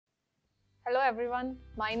Hello everyone,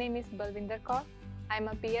 my name is Balwinder Kaur. I am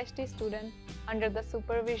a PhD student under the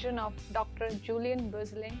supervision of Dr. Julian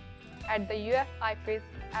Buzzling at the UF IFAS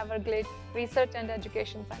Everglades Research and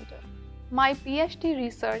Education Center. My PhD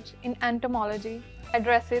research in entomology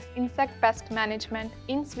addresses insect pest management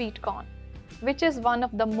in sweet corn, which is one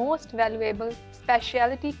of the most valuable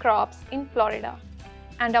specialty crops in Florida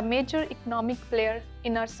and a major economic player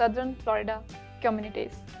in our southern Florida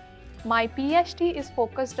communities. My PhD is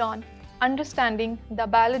focused on understanding the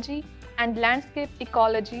biology and landscape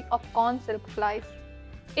ecology of corn silk flies.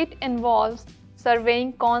 It involves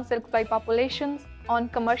surveying corn silk fly populations on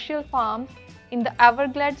commercial farms in the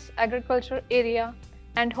Everglades agriculture area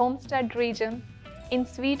and homestead region, in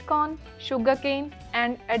sweet corn, sugarcane,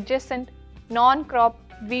 and adjacent non-crop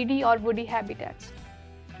weedy or woody habitats.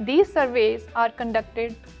 These surveys are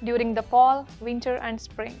conducted during the fall, winter, and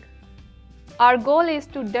spring. Our goal is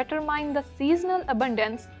to determine the seasonal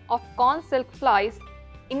abundance of corn silk flies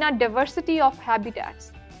in a diversity of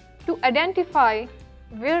habitats, to identify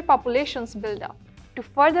where populations build up. To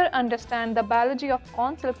further understand the biology of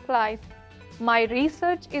corn silk flies, my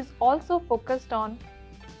research is also focused on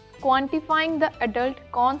quantifying the adult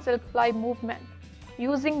corn silk fly movement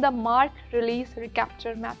using the mark release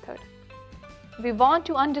recapture method. We want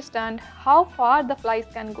to understand how far the flies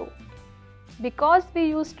can go. Because we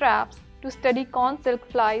use traps to study corn silk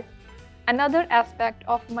flies, another aspect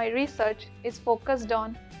of my research is focused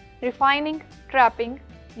on refining trapping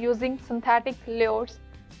using synthetic lures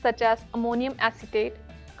such as ammonium acetate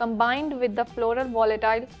combined with the floral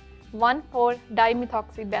volatile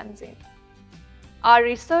 1,4-dimethoxybenzene. Our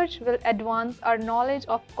research will advance our knowledge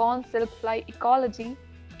of corn silk fly ecology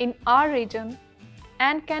in our region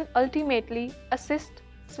and can ultimately assist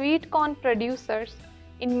sweet corn producers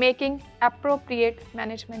in making appropriate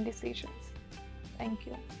management decisions. Thank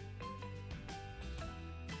you.